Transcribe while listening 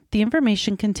The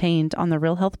information contained on the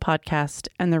Real Health podcast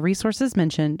and the resources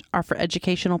mentioned are for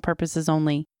educational purposes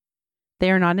only. They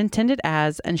are not intended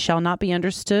as and shall not be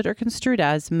understood or construed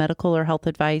as medical or health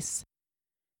advice.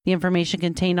 The information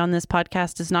contained on this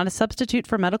podcast is not a substitute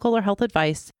for medical or health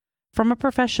advice from a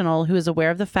professional who is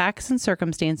aware of the facts and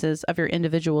circumstances of your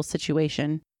individual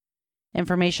situation.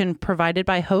 Information provided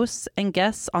by hosts and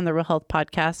guests on the Real Health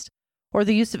podcast or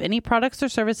the use of any products or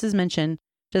services mentioned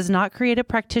does not create a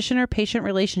practitioner-patient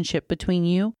relationship between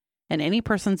you and any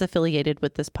persons affiliated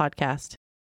with this podcast.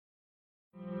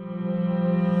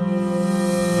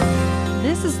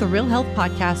 This is the Real Health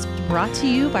Podcast brought to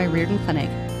you by Reardon Clinic.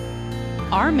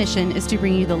 Our mission is to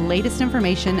bring you the latest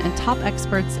information and top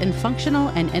experts in functional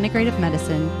and integrative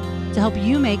medicine to help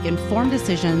you make informed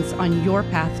decisions on your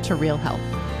path to real health.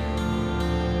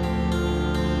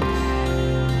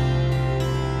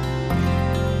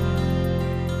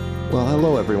 Well,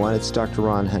 hello everyone. It's Dr.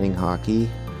 Ron Hunninghake.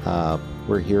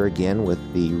 We're here again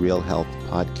with the Real Health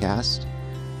Podcast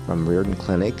from Reardon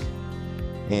Clinic.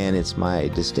 And it's my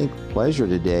distinct pleasure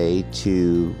today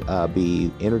to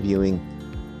be interviewing,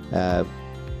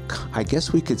 I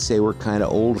guess we could say we're kind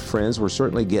of old friends. We're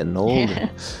certainly getting old.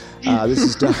 This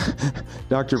is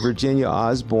Dr. Virginia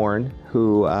Osborne,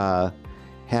 who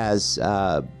has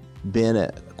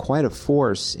been quite a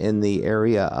force in the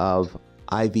area of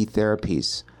IV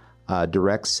therapies.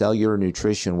 Direct cellular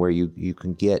nutrition, where you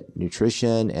can get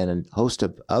nutrition and a host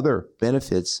of other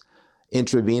benefits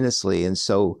intravenously. And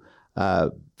so,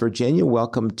 Virginia,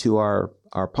 welcome to our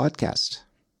podcast.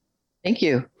 Thank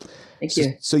you. Thank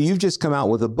you. So you've just come out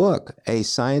with a book, A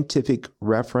Scientific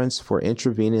Reference for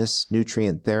Intravenous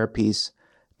Nutrient Therapies,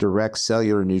 Direct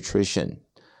Cellular Nutrition.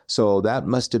 So that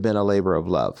must have been a labor of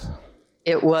love.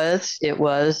 It was.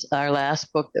 Our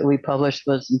last book that we published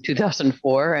was in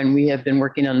 2004, and we have been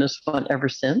working on this one ever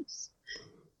since.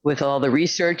 With all the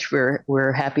research,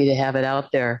 we're happy to have it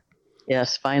out there.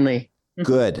 Yes, finally.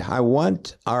 Good. I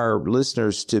want our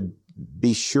listeners to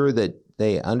be sure that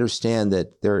they understand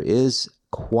that there is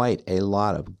quite a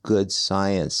lot of good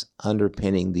science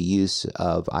underpinning the use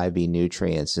of IV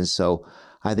nutrients. And so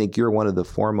I think you're one of the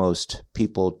foremost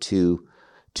people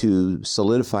to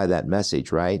solidify that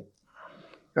message, right?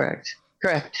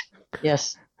 Correct.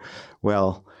 Yes.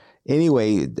 Well,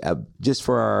 anyway, just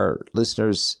for our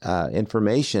listeners'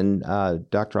 information,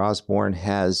 Dr. Osborne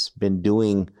has been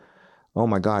doing,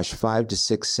 5 to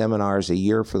 6 seminars a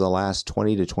year for the last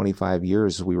 20 to 25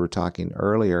 years, we were talking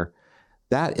earlier.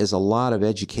 That is a lot of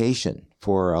education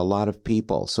for a lot of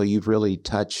people. So you've really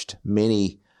touched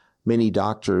many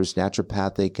doctors,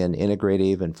 naturopathic and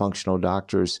integrative and functional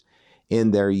doctors,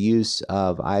 in their use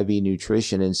of IV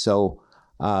nutrition. And so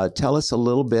tell us a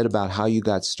little bit about how you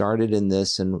got started in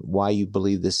this and why you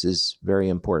believe this is very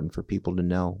important for people to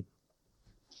know.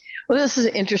 Well, this is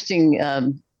an interesting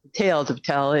tale to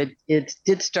tell. It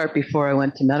did start before I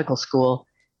went to medical school.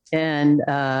 And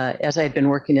as I had been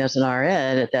working as an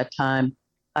RN at that time,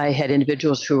 I had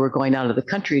individuals who were going out of the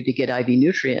country to get IV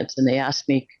nutrients. And they asked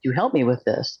me, could you help me with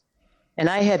this? And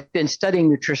I had been studying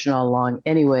nutrition all along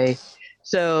anyway.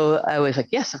 So I was like,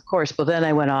 yes, of course. But then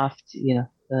I went off to,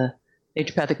 the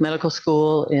naturopathic medical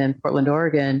school in Portland,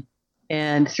 Oregon.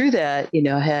 And through that,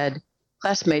 had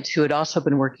classmates who had also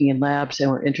been working in labs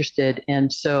and were interested.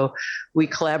 And so we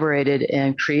collaborated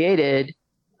and created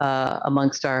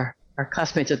amongst our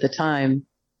classmates at the time,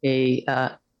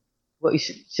 what you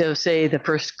should say the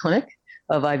first clinic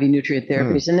of IV nutrient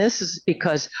therapies. And this is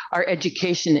because our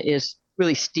education is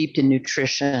really steeped in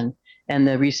nutrition and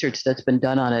the research that's been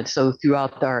done on it. So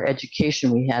throughout our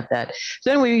education, we had that.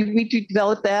 So then we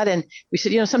developed that, and we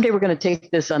said, someday we're going to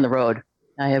take this on the road.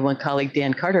 I had one colleague,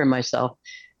 Dan Carter, and myself.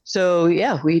 So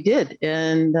yeah, we did.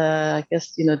 And I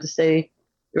guess, to say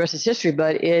the rest is history,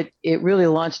 but it really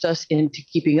launched us into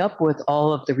keeping up with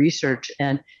all of the research,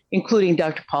 and including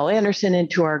Dr. Paul Anderson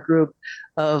into our group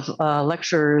of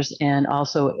lecturers, and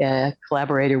also a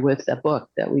collaborator with a book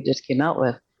that we just came out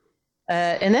with.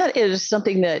 And that is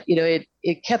something that,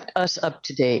 it kept us up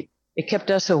to date. It kept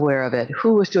us aware of it.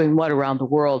 Who was doing what around the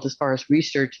world as far as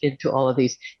research into all of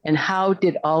these, and how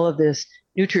did all of this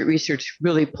nutrient research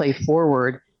really play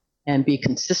forward and be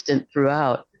consistent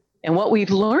throughout? And what we've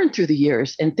learned through the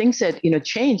years, and things that,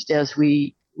 changed as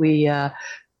we got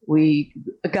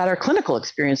our clinical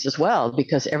experience as well,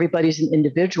 because everybody's an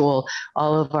individual.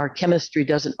 All of our chemistry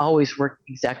doesn't always work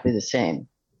exactly the same.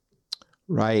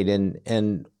 Right.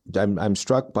 And I'm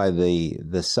struck by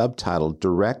the subtitle,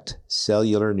 Direct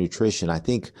Cellular Nutrition. I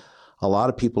think a lot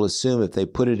of people assume if they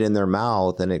put it in their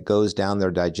mouth and it goes down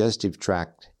their digestive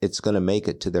tract, it's going to make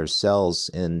it to their cells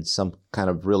in some kind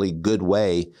of really good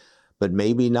way, but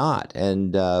maybe not.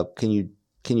 And can you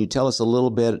can you tell us a little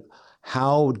bit,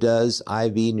 how does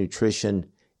IV nutrition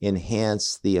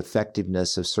enhance the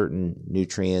effectiveness of certain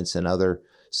nutrients and other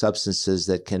substances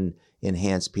that can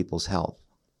enhance people's health?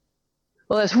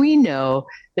 Well, as we know,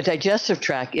 the digestive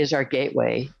tract is our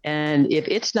gateway. And if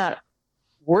it's not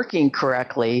working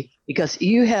correctly, because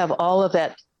you have all of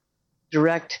that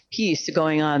direct piece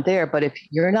going on there, but if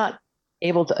you're not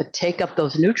able to take up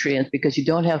those nutrients because you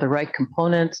don't have the right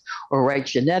components or right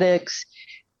genetics,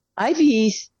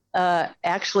 IVs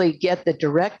actually get the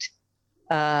direct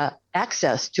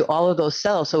access to all of those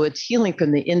cells. So it's healing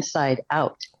from the inside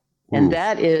out. Ooh. And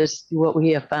that is what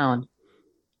we have found.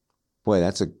 Boy,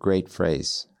 that's a great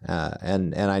phrase.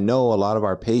 And I know a lot of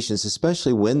our patients,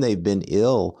 especially when they've been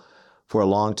ill for a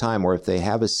long time, or if they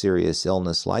have a serious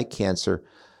illness like cancer,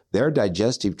 their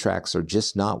digestive tracts are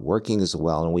just not working as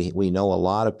well. And we know a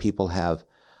lot of people have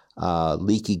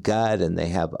leaky gut and they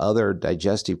have other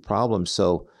digestive problems.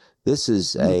 So this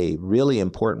is a really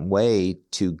important way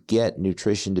to get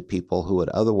nutrition to people who would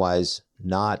otherwise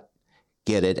not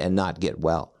get it and not get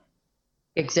well.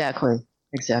 Exactly.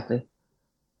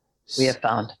 We have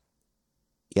found.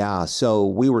 Yeah. So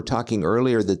we were talking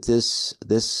earlier that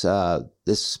this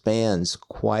spans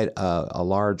quite a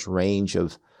large range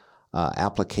of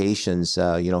applications.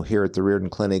 Here at the Reardon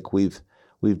Clinic, we've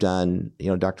done.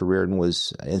 Dr. Reardon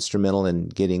was instrumental in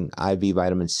getting IV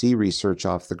vitamin C research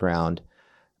off the ground.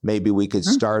 Maybe we could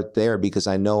start there, because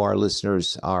I know our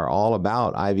listeners are all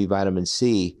about IV vitamin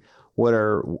C.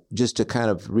 Just to kind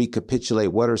of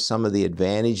recapitulate, what are some of the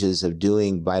advantages of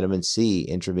doing vitamin C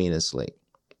intravenously?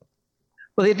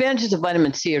 Well, the advantages of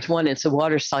vitamin C is, one, it's a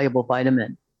water-soluble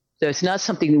vitamin. So it's not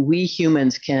something we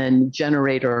humans can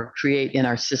generate or create in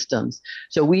our systems.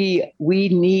 So we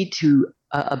need to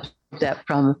absorb that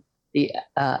from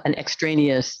an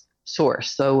extraneous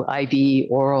source. So IV,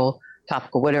 oral,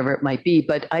 topical, whatever it might be.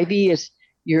 But IV is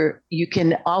you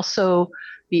can also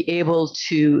be able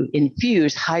to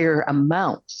infuse higher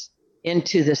amounts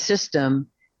into the system,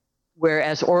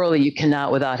 whereas orally you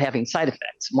cannot without having side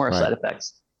effects, more side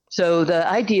effects. So the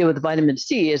idea with vitamin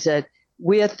C is that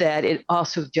with that, it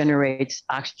also generates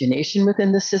oxygenation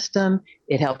within the system.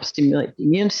 It helps stimulate the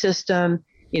immune system.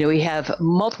 We have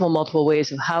multiple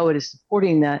ways of how it is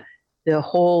supporting the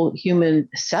whole human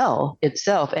cell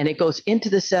itself. And it goes into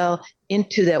the cell,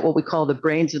 into that what we call the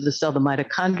brains of the cell, the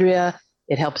mitochondria.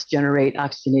 It helps generate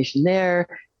oxygenation there.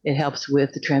 It helps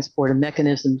with the transport of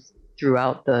mechanisms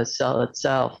throughout the cell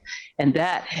itself. And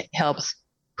that helps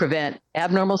prevent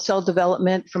abnormal cell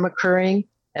development from occurring,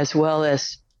 as well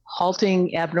as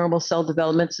halting abnormal cell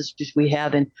development, such as we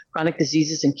have in chronic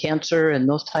diseases and cancer and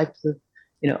those types of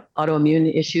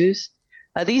autoimmune issues.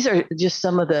 These are just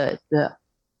some of the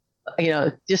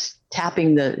just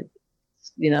tapping the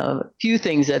few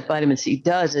things that vitamin C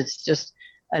does. It's just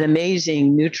an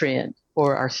amazing nutrient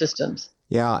for our systems.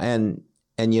 Yeah, and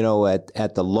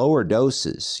at the lower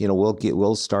doses,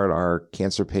 we'll start our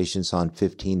cancer patients on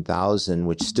 15,000,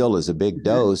 which still is a big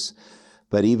dose,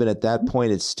 but even at that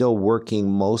point, it's still working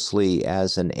mostly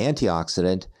as an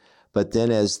antioxidant. But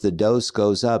then as the dose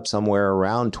goes up somewhere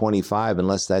around 25,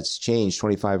 unless that's changed,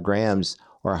 25 grams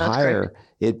or higher,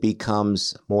 it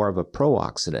becomes more of a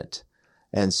pro-oxidant.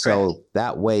 And so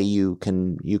that way you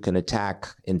can attack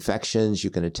infections, you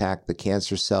can attack the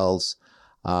cancer cells.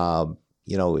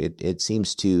 It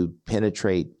seems to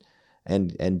penetrate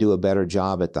and do a better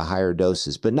job at the higher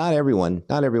doses. But not everyone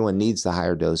needs the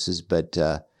higher doses, but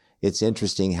it's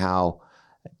interesting how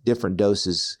different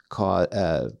doses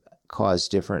cause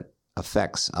different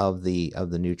effects of the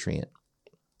nutrient.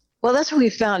 Well, that's what we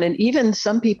found. And even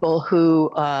some people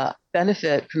who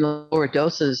benefit from the lower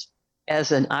doses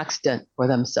as an oxidant for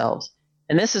themselves.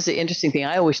 And this is the interesting thing.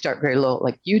 I always start very low,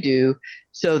 like you do,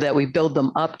 so that we build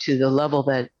them up to the level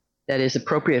that is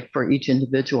appropriate for each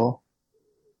individual.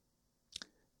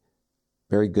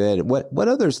 Very good. What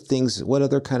other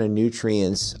kind of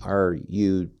nutrients are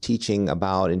you teaching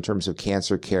about in terms of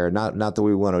cancer care? Not that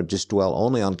we want to just dwell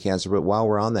only on cancer, but while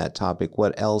we're on that topic,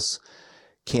 what else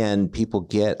can people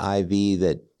get IV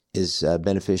that is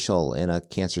beneficial in a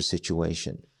cancer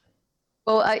situation?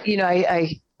 Well,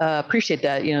 I appreciate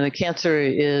that. The cancer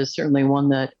is certainly one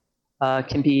that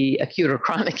can be acute or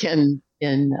chronic in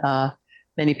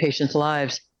many patients'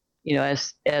 lives.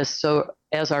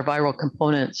 As our viral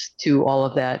components to all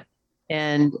of that.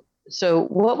 And so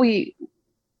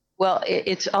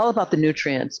it's all about the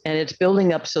nutrients, and it's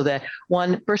building up so that,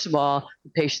 first of all,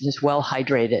 the patient is well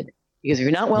hydrated, because if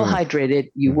you're not well hydrated,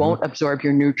 you won't absorb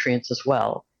your nutrients as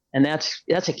well. And that's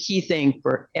a key thing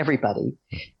for everybody.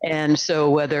 And so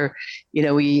whether,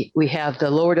 we have the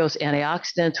lower dose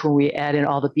antioxidants when we add in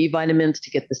all the B vitamins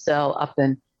to get the cell up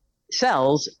and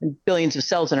cells, billions of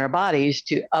cells in our bodies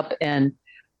to up and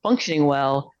functioning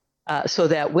well, so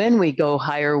that when we go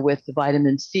higher with the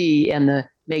vitamin C and the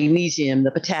magnesium,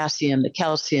 the potassium, the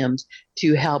calciums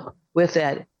to help with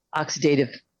that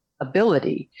oxidative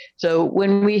ability. So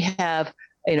when we have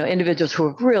individuals who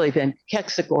have really been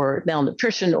cachectic or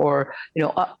malnutrition or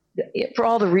for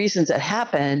all the reasons that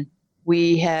happen,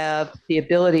 we have the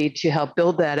ability to help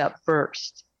build that up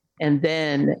first, and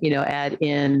then add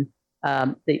in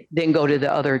then go to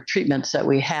the other treatments that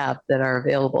we have that are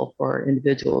available for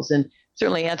individuals. And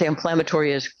certainly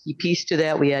anti-inflammatory is a key piece to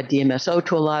that. We add DMSO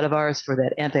to a lot of ours for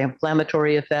that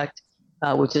anti-inflammatory effect,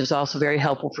 which is also very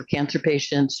helpful for cancer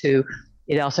patients who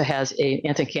it also has an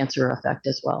anti-cancer effect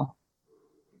as well.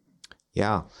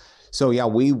 Yeah. So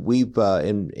we've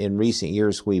in recent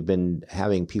years, we've been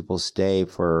having people stay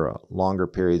for longer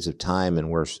periods of time, and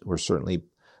we're certainly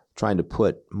trying to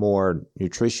put more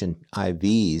nutrition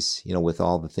IVs, with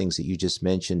all the things that you just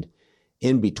mentioned,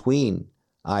 in between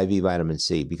IV vitamin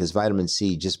C, because vitamin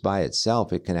C just by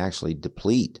itself, it can actually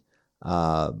deplete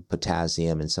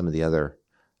potassium and some of the other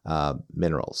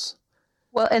minerals.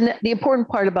 Well, and the important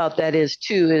part about that is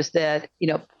that,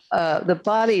 the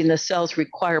body and the cells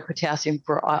require potassium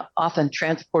for often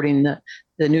transporting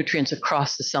the nutrients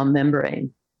across the cell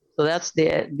membrane. So that's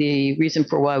the reason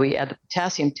for why we add the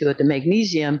potassium to it. The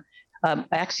magnesium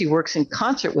actually works in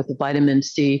concert with the vitamin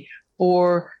C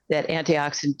for that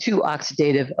antioxidant to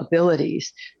oxidative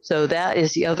abilities. So that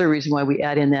is the other reason why we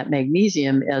add in that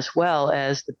magnesium, as well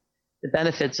as the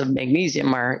benefits of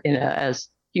magnesium are as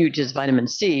huge as vitamin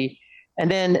C.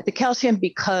 And then the calcium,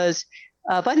 because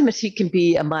vitamin C can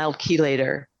be a mild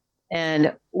chelator.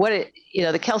 And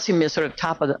the calcium is sort of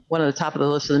one of the top of the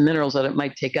list of the minerals that it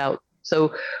might take out.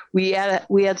 So we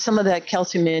add some of that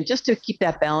calcium in just to keep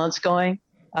that balance going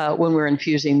when we're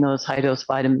infusing those high dose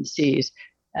vitamin C's.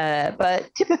 But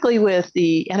typically with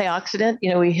the antioxidant,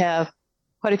 we have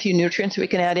quite a few nutrients we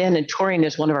can add in, and taurine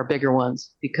is one of our bigger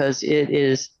ones because it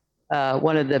is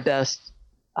one of the best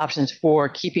options for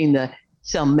keeping the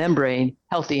cell membrane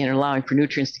healthy and allowing for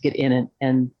nutrients to get in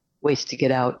and waste to get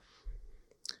out.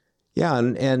 Yeah,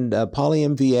 and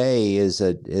poly-MVA is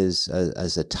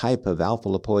a type of alpha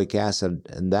lipoic acid,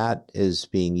 and that is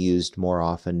being used more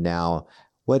often now.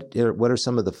 What are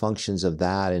some of the functions of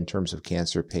that in terms of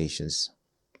cancer patients?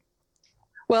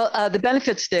 Well, the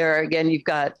benefits there, again, you've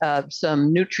got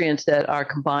some nutrients that are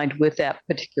combined with that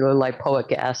particular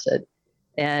lipoic acid,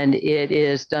 and it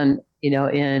is done,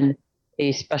 in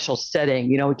a special setting.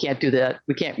 We can't do that.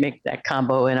 We can't make that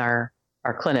combo in our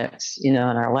clinics, in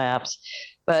our labs.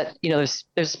 But, there's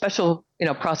a special,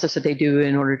 process that they do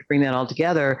in order to bring that all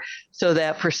together, so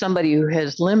that for somebody who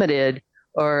has limited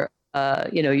or,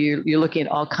 you're looking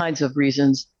at all kinds of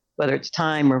reasons, whether it's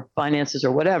time or finances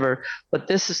or whatever, but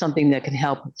this is something that can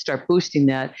help start boosting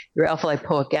that. Your alpha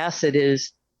lipoic acid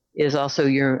is also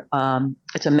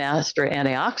it's a master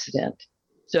antioxidant.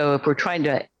 So if we're trying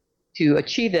to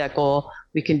achieve that goal,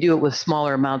 we can do it with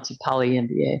smaller amounts of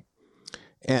poly-MVA.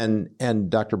 And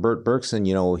Dr. Bert Berkson,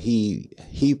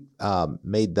 he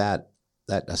made that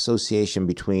association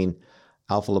between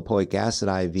alpha lipoic acid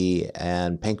IV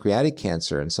and pancreatic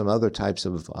cancer and some other types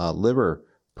of liver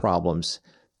problems,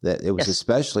 that it was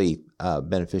especially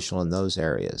beneficial in those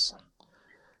areas.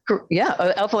 Yeah,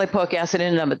 alpha lipoic acid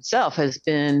in and of itself has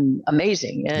been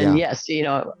amazing. And yes,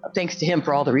 thanks to him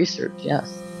for all the research,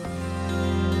 yes.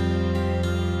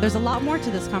 There's a lot more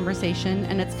to this conversation,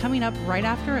 and it's coming up right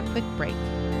after a quick break.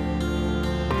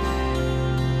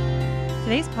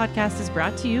 Today's podcast is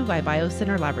brought to you by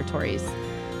BioCenter Laboratories.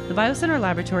 The BioCenter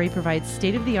Laboratory provides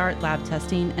state-of-the-art lab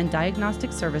testing and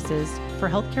diagnostic services for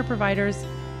healthcare providers,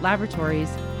 laboratories,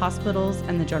 hospitals,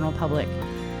 and the general public.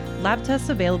 Lab tests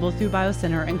available through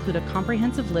BioCenter include a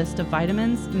comprehensive list of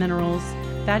vitamins, minerals,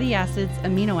 fatty acids,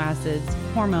 amino acids,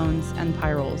 hormones, and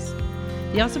pyrroles.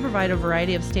 They also provide a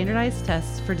variety of standardized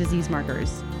tests for disease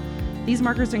markers. These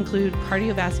markers include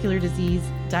cardiovascular disease,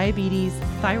 diabetes,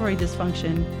 thyroid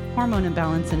dysfunction, hormone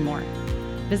imbalance, and more.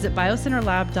 Visit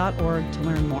biocenterlab.org to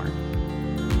learn more.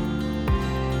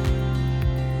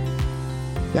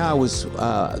 Yeah,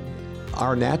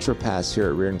 our naturopaths here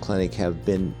at Reardon Clinic have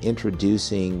been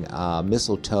introducing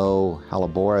mistletoe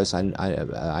hellebores.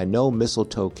 I know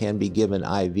mistletoe can be given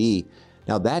IV.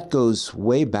 Now that goes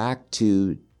way back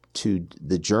to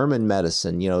the German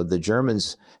medicine. The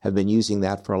Germans have been using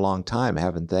that for a long time,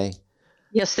 haven't they?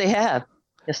 Yes, they have.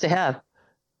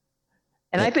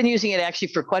 And I've been using it actually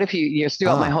for quite a few years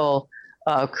throughout my whole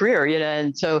career,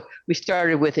 and so we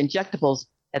started with injectables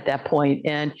at that point.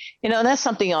 And, that's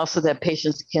something also that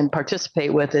patients can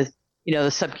participate with is, the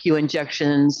sub-Q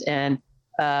injections and,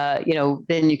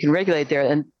 then you can regulate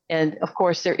there. and of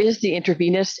course there is the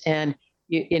intravenous, and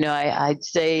I'd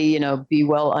say, be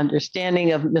well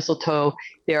understanding of mistletoe.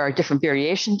 There are different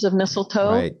variations of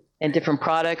mistletoe, right, and different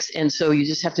products. And so you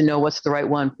just have to know what's the right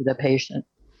one for the patient.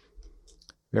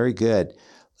 very good.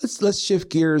 Let's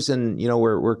shift gears, and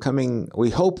we're coming.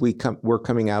 We're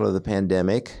coming out of the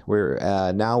pandemic. We're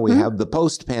now we have the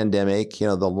post-pandemic.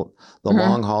 The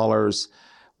long haulers.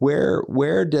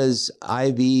 Where does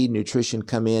IV nutrition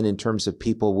come in terms of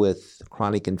people with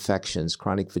chronic infections,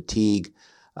 chronic fatigue,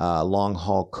 long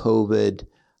haul COVID,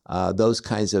 those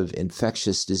kinds of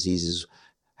infectious diseases?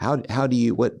 How do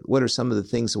you what are some of the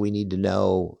things that we need to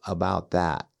know about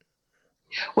that?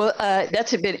 Well,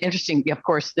 that's a bit interesting. Of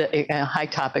course, a high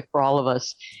topic for all of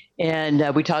us,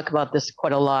 and we talk about this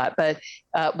quite a lot. But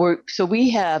we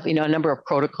have a number of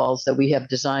protocols that we have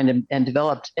designed and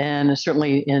developed, and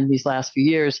certainly in these last few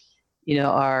years,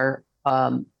 our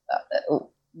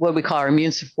what we call our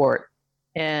immune support,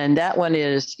 and that one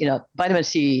is vitamin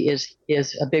C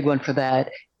is a big one for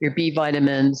that. Your B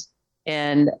vitamins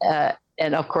and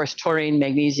of course taurine,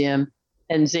 magnesium,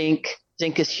 and zinc.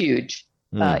 Zinc is huge.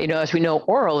 As we know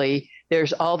orally,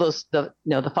 there's all those, the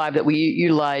 5 that we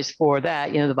utilize for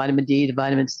that, the vitamin D, the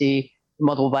vitamin C,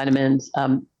 multiple vitamins,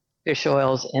 fish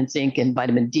oils, and zinc, and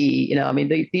vitamin D.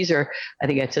 These are, I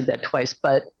think I said that twice,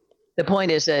 but the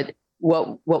point is that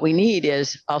what we need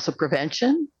is also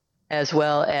prevention, as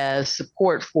well as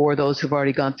support for those who've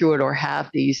already gone through it or have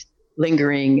these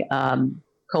lingering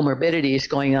comorbidities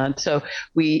going on. So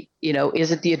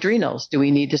is it the adrenals? Do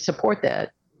we need to support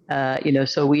that?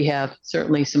 So we have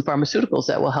certainly some pharmaceuticals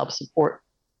that will help support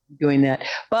doing that.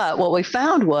 But what we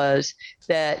found was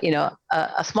that,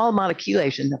 a small amount of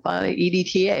chelation, the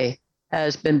EDTA,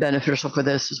 has been beneficial for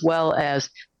this, as well as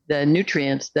the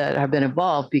nutrients that have been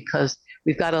involved, because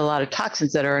we've got a lot of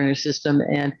toxins that are in our system.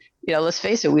 And, let's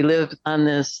face it, we live on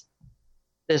this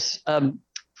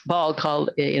ball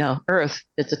called, Earth.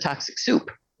 It's a toxic soup,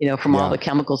 from all the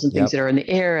chemicals and things that are in the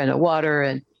air and the water.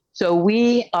 And so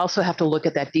we also have to look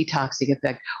at that detoxing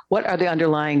effect. What are the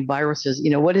underlying viruses?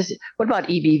 What about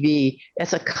EBV?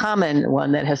 It's a common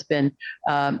one that has been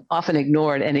often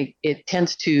ignored, and it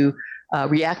tends to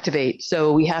reactivate.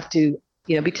 So we have to,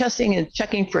 be testing and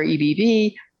checking for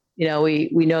EBV.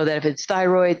 We know that if it's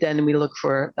thyroid, then we look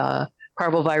for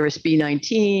parvovirus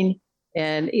B19.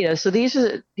 And, so these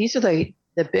are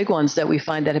the big ones that we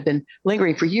find that have been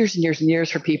lingering for years and years and years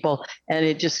for people, and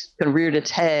it just kind of reared its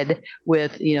head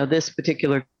with this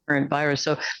particular current virus.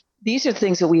 So these are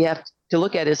things that we have to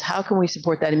look at: is how can we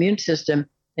support that immune system,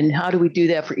 and how do we do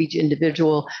that for each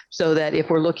individual, so that if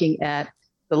we're looking at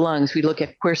the lungs, we look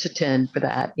at quercetin for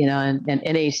that, and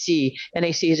NAC.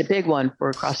 NAC is a big one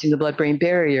for crossing the blood-brain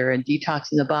barrier and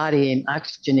detoxing the body and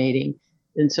oxygenating.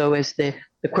 And so is the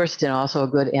quercetin, also a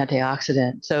good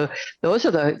antioxidant. So those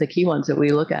are the key ones that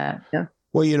we look at. Yeah.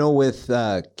 Well, with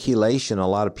chelation, a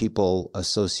lot of people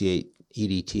associate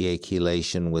EDTA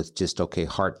chelation with just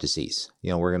heart disease.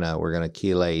 We're gonna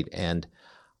chelate, and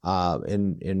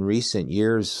in recent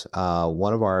years,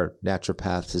 one of our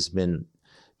naturopaths has been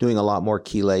doing a lot more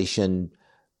chelation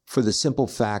for the simple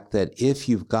fact that if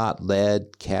you've got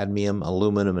lead, cadmium,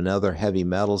 aluminum, and other heavy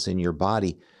metals in your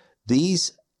body,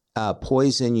 these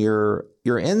poison your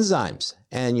enzymes,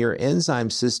 and your enzyme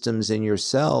systems in your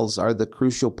cells are the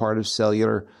crucial part of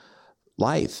cellular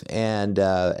life. And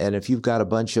if you've got a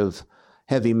bunch of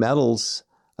heavy metals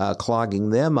clogging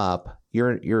them up,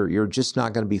 you're just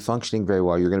not going to be functioning very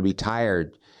well. You're going to be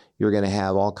tired. You're going to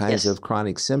have all kinds of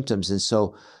chronic symptoms. And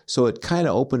so it kind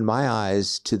of opened my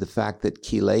eyes to the fact that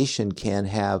chelation can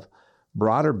have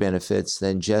broader benefits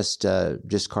than just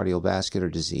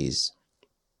cardiovascular disease.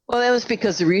 Well, that was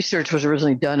because the research was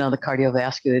originally done on the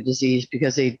cardiovascular disease,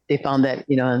 because they found that,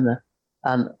 in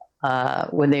the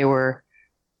when they were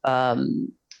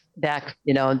back,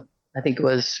 I think it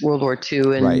was World War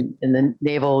II and the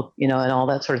naval, and all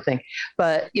that sort of thing.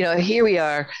 But, here we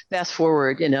are, fast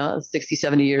forward, 60,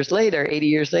 70 years later, 80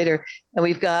 years later, and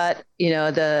we've got,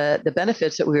 the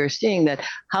benefits that we were seeing, that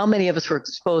how many of us were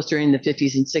exposed during the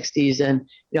 50s and 60s, and,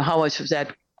 how much was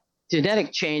that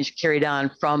genetic change carried on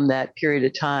from that period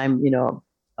of time,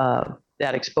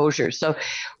 that exposure. So,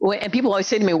 and people always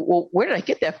say to me, well, where did I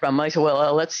get that from? I said,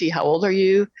 well, let's see, how old are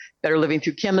you? Better living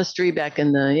through chemistry back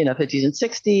in the 50s and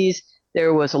 60s.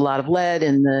 There was a lot of lead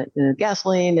in the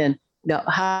gasoline, and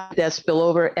how did that spill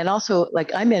over? And also,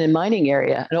 like, I'm in a mining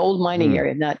area, an old mining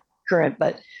area, not current,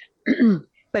 but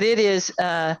but it is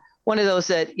one of those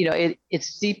that it's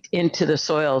seeped into the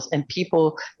soils, and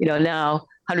people now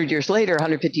 100 years later,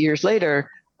 150 years later,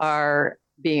 are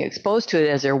being exposed to it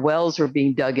as their wells were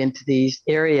being dug into these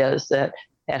areas that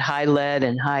had high lead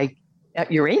and high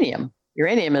uranium.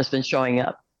 uranium has been showing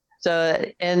up. So,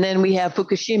 and then we have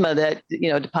Fukushima that,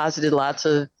 deposited lots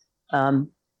of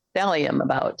thallium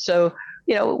about. So,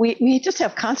 we just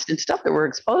have constant stuff that we're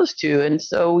exposed to. And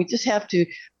so we just have to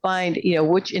find,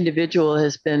 which individual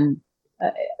has been,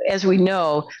 as we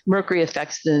know, mercury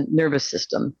affects the nervous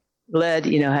system. Lead,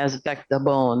 has affected the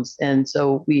bones. And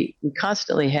so we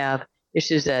constantly have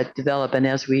issues that develop. And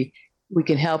as we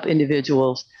can help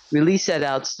individuals release that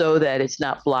out so that it's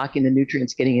not blocking the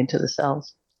nutrients getting into the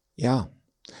cells. Yeah.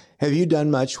 Have you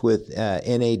done much with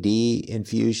NAD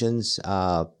infusions?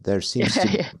 There seems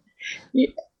to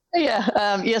be...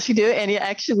 Yes, we do. And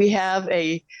actually, we have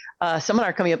a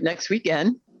seminar coming up next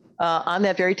weekend on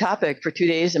that very topic for 2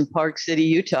 days in Park City,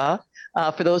 Utah.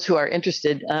 For those who are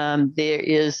interested, there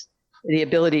is the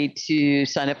ability to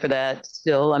sign up for that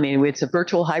still. I mean, it's a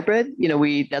virtual hybrid.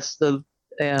 That's the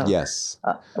yes,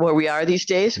 where we are these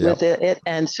days with it.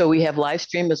 And so we have live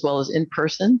stream as well as in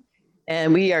person.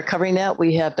 And we are covering that.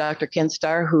 We have Dr. Ken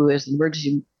Starr, who is an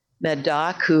emergency med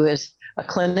doc, who has a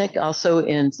clinic also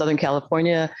in Southern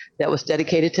California that was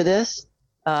dedicated to this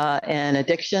and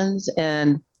addictions.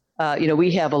 And,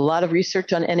 we have a lot of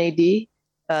research on NAD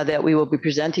that we will be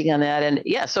presenting on that.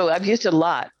 And so I've used it a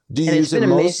lot. Do you use it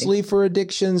mostly for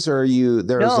addictions, or are you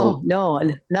there? No,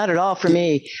 not at all for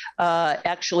me.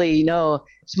 Actually, no,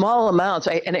 small amounts.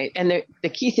 And the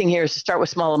key thing here is to start with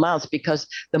small amounts, because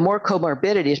the more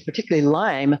comorbidities, particularly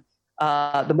Lyme,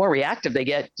 the more reactive they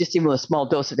get, just even with a small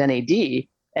dose of NAD.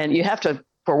 And you have to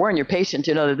forewarn your patient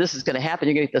to know that this is going to happen.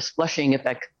 You're going to get this flushing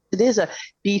effect. It is a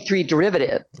B3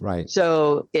 derivative. Right.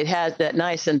 So it has that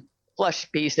nice and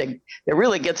flush piece that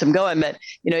really gets them going. But,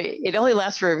 it only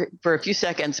lasts for a few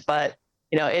seconds, but,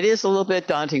 it is a little bit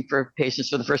daunting for patients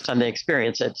for the first time they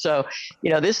experience it. So,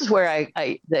 this is where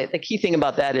the key thing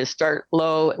about that is start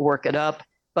low, work it up.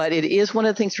 But it is one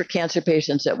of the things for cancer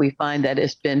patients that we find that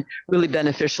has been really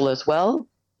beneficial as well.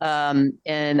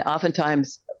 And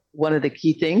oftentimes one of the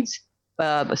key things,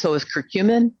 so is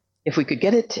curcumin, if we could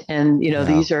get it. And,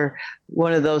 these are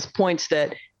one of those points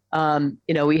that,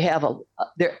 we have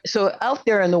so out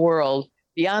there in the world,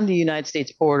 beyond the United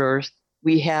States borders,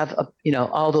 we have,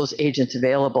 all those agents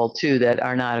available too that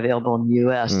are not available in the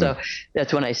U.S. So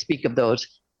that's when I speak of those.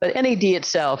 But NAD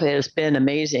itself has been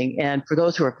amazing. And for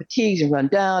those who are fatigued and run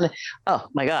down, oh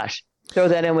my gosh, throw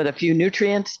that in with a few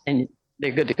nutrients and they're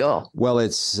good to go. Well,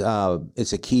 it's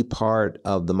a key part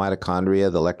of the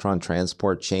mitochondria, the electron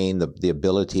transport chain, the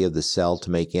ability of the cell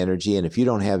to make energy. And if you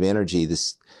don't have energy,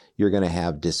 you're going to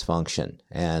have dysfunction.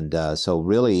 And so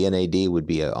really NAD would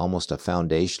be almost a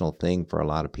foundational thing for a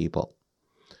lot of people.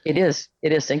 It is.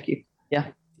 Thank you. Yeah.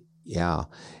 Yeah.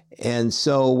 And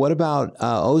so what about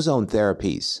ozone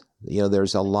therapies?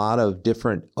 There's a lot of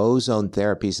different ozone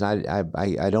therapies. And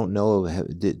I don't know,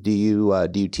 do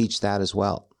you teach that as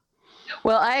well?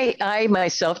 Well, I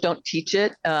myself don't teach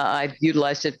it. I've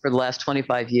utilized it for the last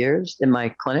 25 years in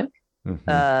my clinic.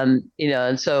 Mm-hmm.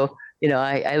 And so,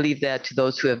 I leave that to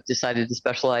those who have decided to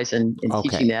specialize in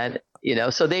teaching that,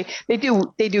 so they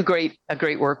do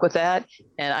great work with that.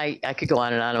 And I could go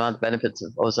on and on about the benefits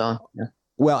of ozone. Yeah.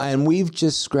 Well, and we've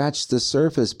just scratched the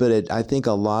surface, but I think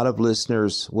a lot of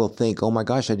listeners will think, oh my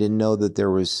gosh, I didn't know that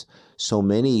there was so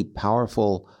many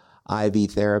powerful IV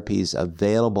therapies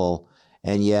available.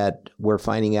 And yet we're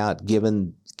finding out,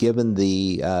 given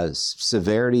the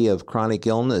severity of chronic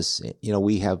illness,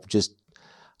 we have just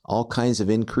all kinds of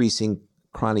increasing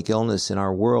chronic illness in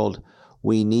our world.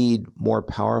 We need more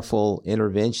powerful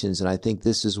interventions. And I think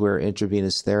this is where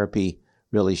intravenous therapy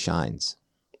really shines.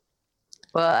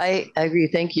 Well, I agree.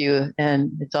 Thank you.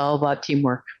 And it's all about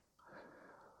teamwork.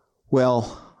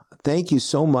 Well, thank you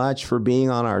so much for being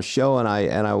on our show. And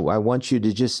I want you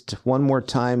to just one more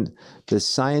time, a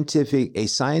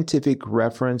scientific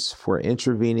reference for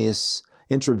intravenous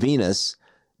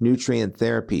nutrient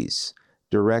therapies,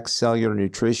 direct cellular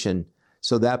nutrition.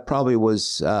 So that probably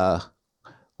was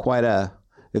quite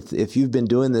if you've been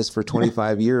doing this for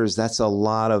 25 years, that's a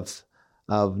lot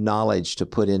of knowledge to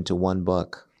put into one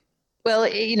book. Well,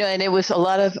 and it was a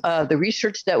lot of the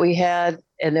research that we had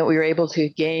and that we were able to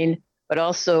gain, but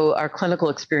also our clinical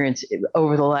experience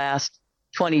over the last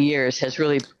 20 years has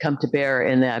really come to bear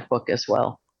in that book as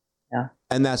well. Yeah.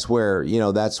 And that's where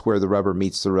the rubber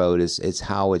meets the road is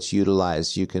how it's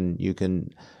utilized. You can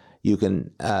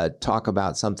talk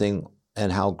about something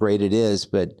and how great it is,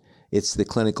 but it's the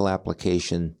clinical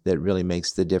application that really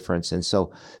makes the difference. And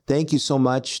so thank you so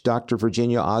much, Dr.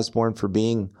 Virginia Osborne, for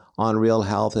being on Real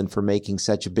Health and for making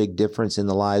such a big difference in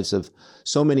the lives of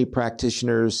so many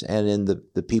practitioners and in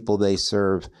the people they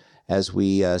serve as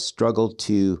we struggle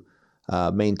to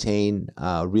maintain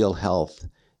real health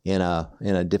in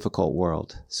a difficult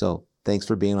world. So Thanks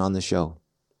for being on the show.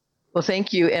 Well,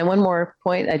 thank you. And one more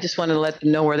point, I just wanted to let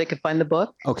them know where they could find the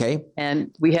book. Okay.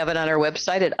 And we have it on our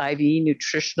website at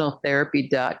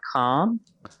ivnutritionaltherapy.com,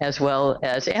 as well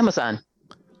as Amazon.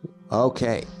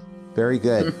 Okay. Very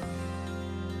good.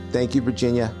 Thank you,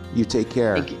 Virginia. You take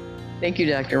care. Thank you,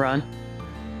 Dr. Ron.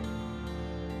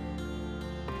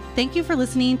 Thank you for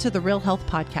listening to the Real Health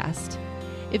Podcast.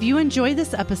 If you enjoyed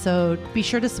this episode, be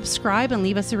sure to subscribe and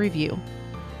leave us a review.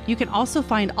 You can also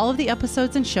find all of the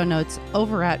episodes and show notes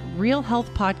over at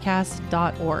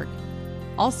realhealthpodcast.org.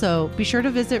 Also, be sure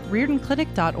to visit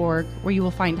reardonclinic.org, where you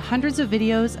will find hundreds of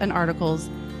videos and articles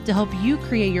to help you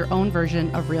create your own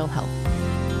version of real health.